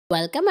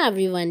Welcome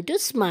everyone to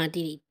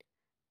स्मार्टलिट।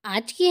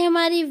 आज की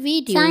हमारी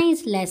वीडियो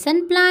साइंस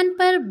लेसन प्लान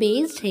पर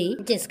बेस्ड है,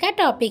 जिसका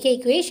टॉपिक है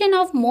equation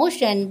of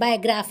motion bye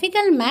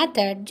graphical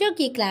method, जो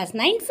कि क्लास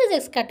 9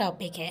 फिजिक्स का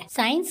टॉपिक है।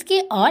 साइंस के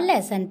और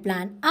लेसन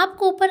प्लान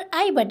आपको ऊपर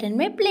आई बटन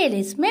में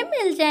प्लेलिस्ट में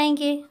मिल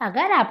जाएंगे।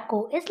 अगर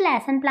आपको इस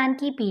लेसन प्लान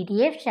की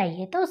पीडीएफ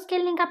चाहिए तो उसके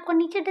लिंक आपको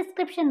नीचे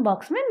डिस्क्रिप्शन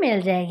बॉक्स में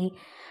मिल जाएगी।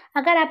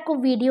 अगर आपको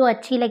वीडियो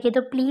अच्छी लगे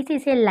तो प्लीज़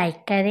इसे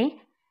लाइक करें,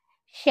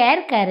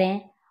 शेयर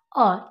करें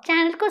और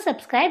चैनल को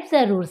सब्सक्राइब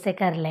ज़रूर से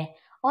कर लें।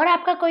 और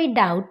आपका कोई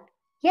डाउट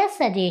या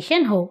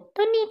सजेशन हो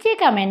तो नीचे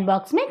कमेंट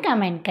बॉक्स में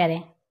कमेंट करें।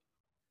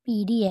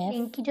 पीडीएफ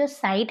लिंक की जो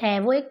साइट है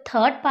वो एक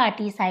थर्ड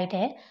पार्टी साइट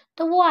है,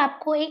 तो वो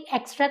आपको एक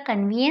एक्स्ट्रा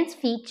कन्वीनियंस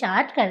फ़ी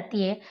चार्ज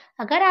करती है।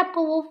 अगर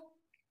आपको वो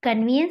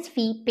कन्वीनियंस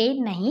फ़ी पे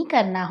नहीं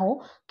करना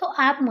हो तो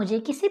आप मुझे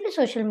किसी भी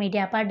सोशल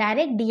मीडिया पर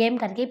डायरेक्ट डीएम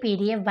करके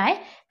पीडीएफ बाय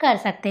कर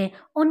सकते हैं।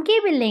 उनकी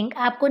भी लिंक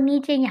आपको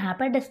नीचे यहाँ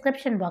पर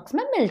डिस्क्रिप्शन बॉक्स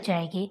में मिल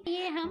जाएगी।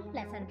 ये हम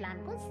लेसन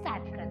प्लान को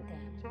स्टार्ट करते हैं।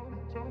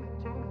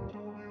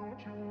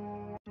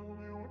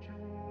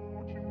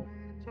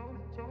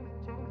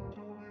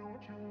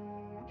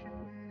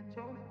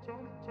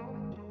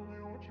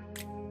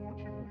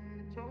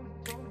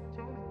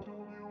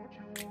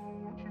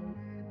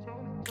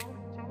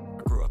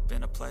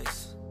 Place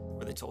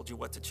where they told you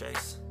what to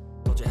chase,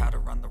 told you how to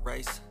run the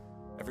race,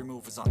 every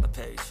move was on the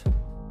page,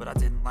 but I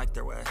didn't like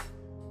their way,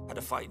 had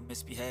to fight and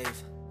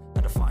misbehave,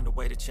 had to find a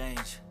way to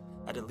change,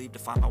 had to leave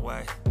to find my way,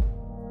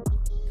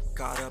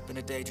 caught up in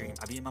a daydream,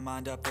 I beat my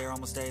mind up there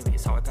almost daily,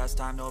 it's how I pass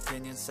time, no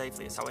opinions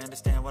safely, it's how I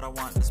understand what I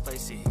want in this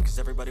place, see, cause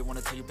everybody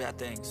wanna tell you bad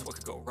things,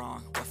 what could go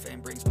wrong, what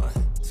fame brings, but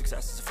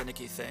success is a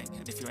finicky thing,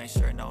 and if you ain't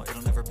sure, no,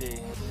 it'll never be.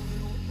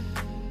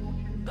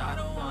 I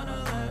don't wanna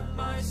let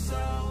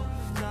myself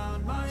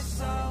down,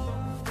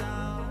 myself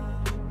down.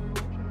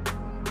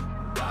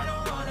 I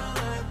don't wanna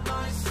let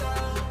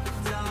myself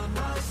down,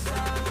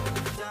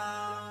 myself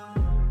down.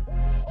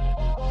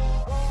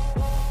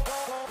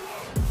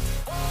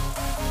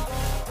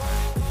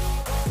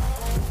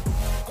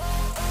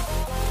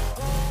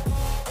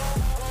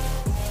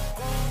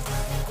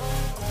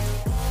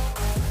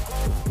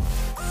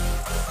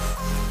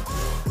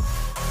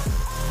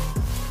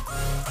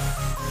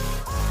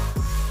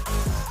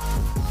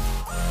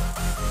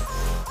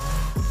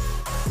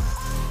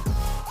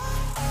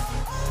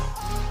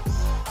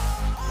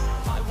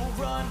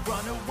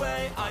 Run away,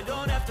 I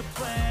don't have to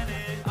plan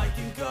it, I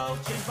can go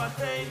change my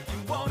fate, you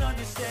won't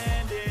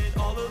understand it.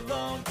 All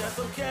alone, that's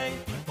okay,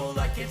 people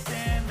I can't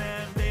stand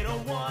them, they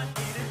don't want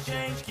me to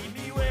change, keep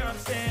me where I'm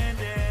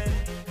standing.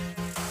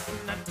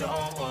 And I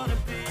don't wanna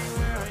be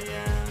where I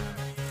am,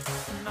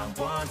 and I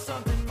want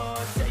something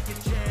more, take a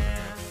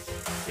chance.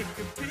 It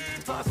could be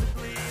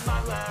possibly my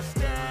last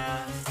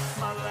dance,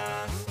 my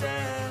last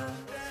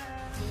dance.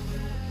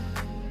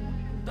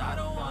 And I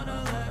don't wanna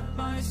let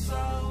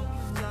myself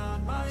down,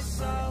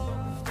 myself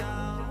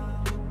down.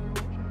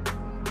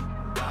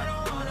 I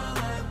don't wanna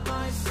let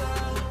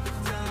myself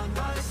down,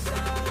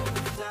 myself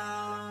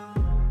down.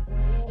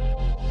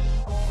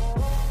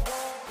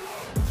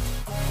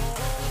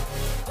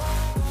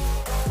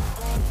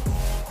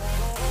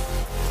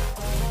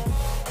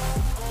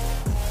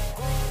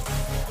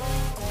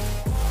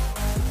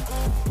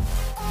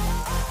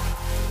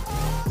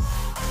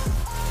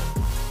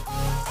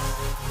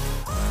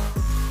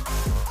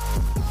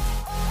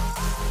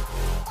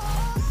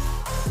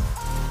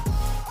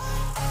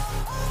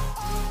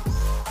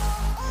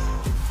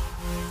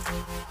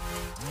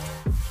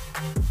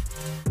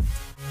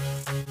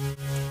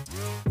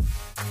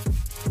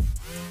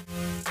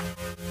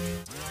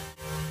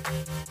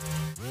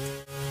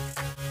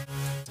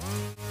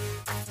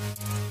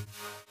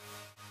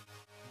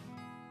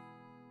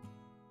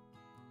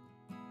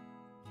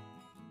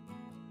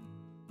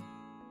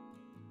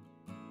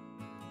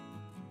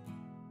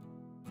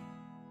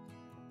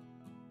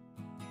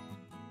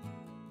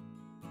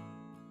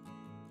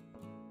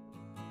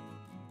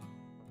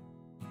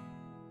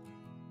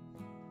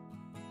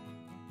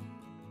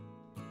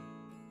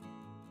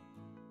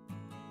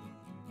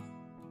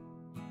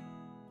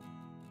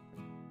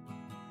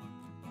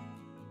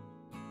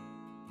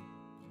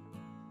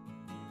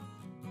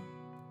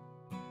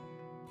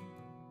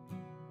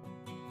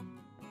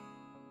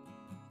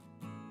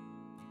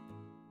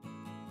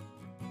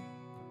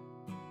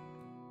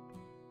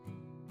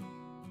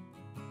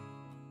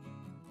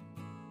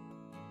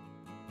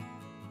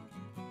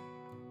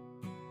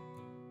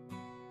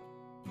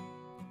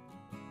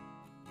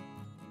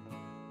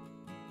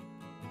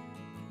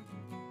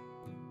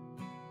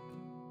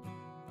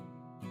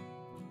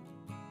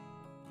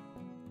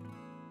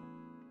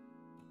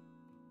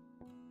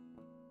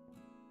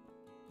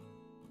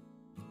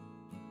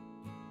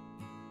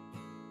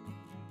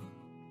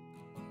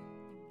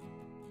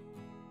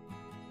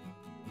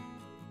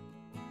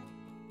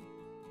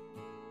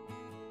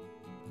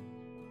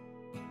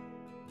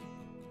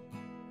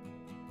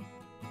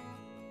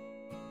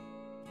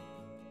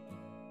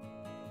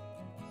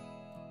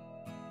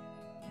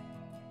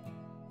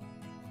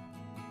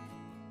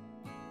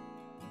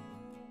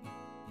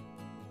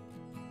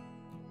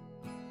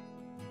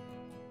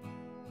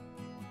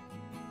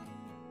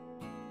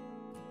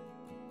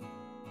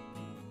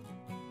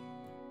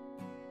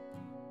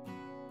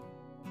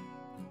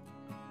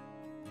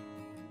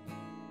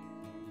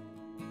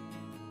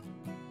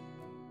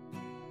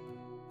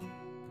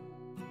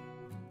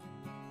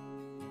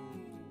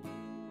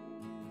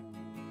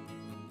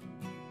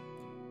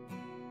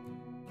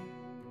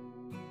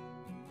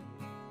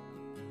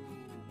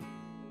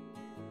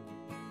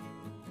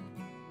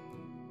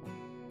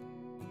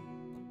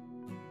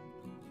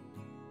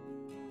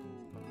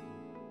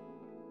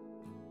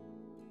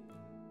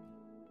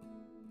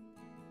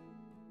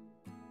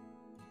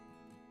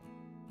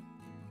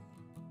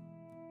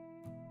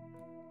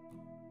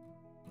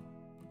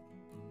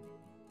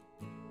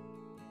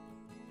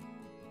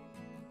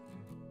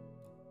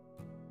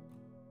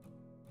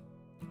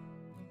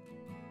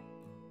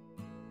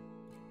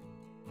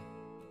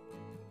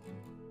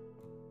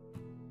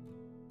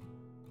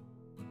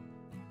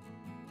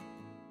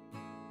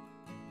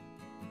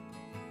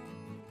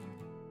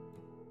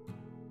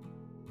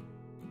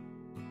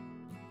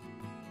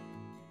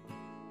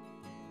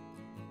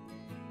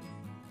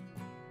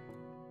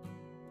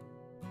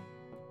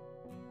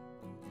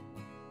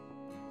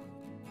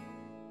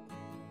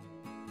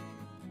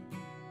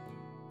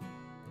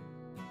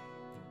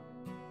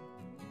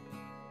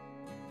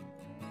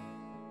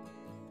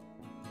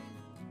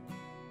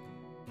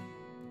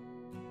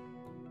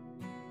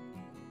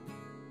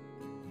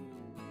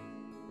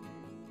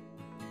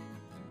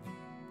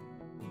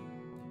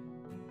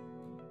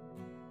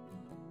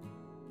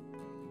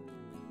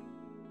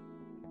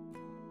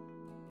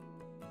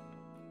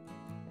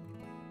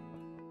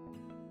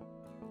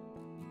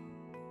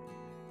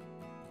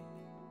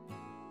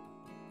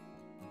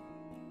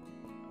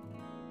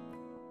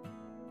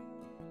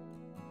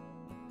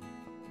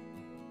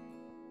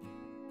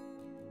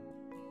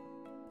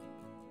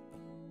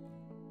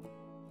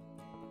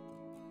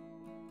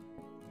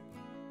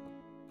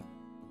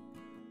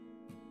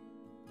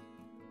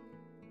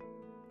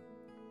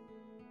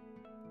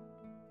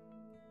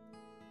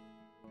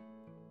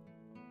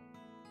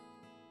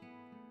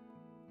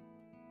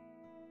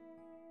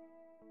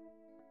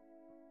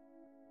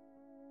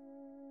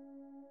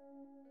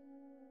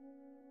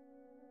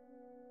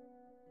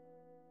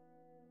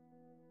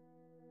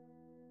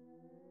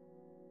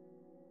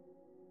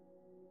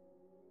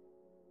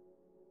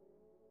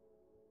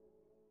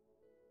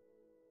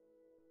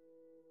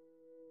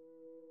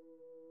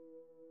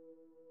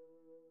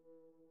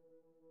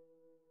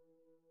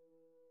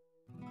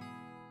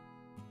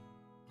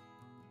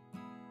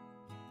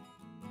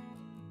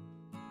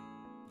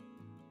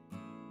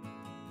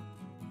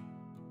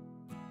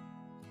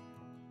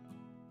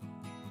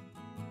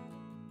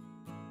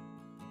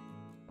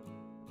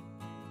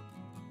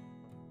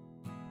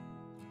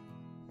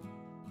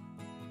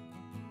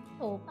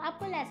 Hope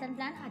आपको lesson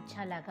plan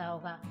अच्छा लगा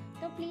होगा।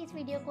 तो please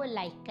video को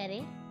like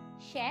करें,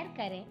 share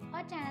करें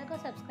और channel को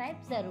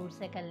सब्सक्राइब ज़रूर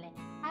से कर लें।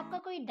 आपका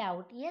कोई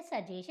डाउट या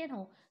सजेशन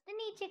हो तो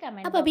नीचे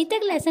कमेंट। आप अभी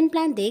तक लेसन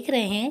प्लान देख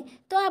रहे हैं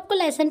तो आपको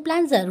लेसन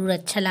प्लान ज़रूर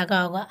अच्छा लगा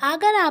होगा।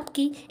 अगर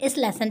आपकी इस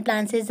लेसन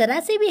प्लान से ज़रा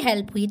सी भी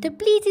हेल्प हुई तो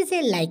प्लीज़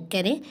इसे लाइक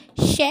करें,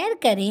 शेयर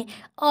करें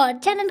और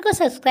चैनल को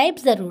सब्सक्राइब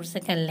ज़रूर से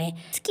कर लें।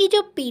 इसकी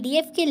जो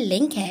PDF की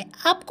लिंक है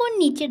आपको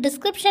नीचे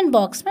डिस्क्रिप्शन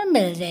बॉक्स में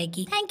मिल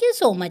जाएगी। Thank you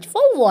so much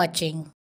for watching.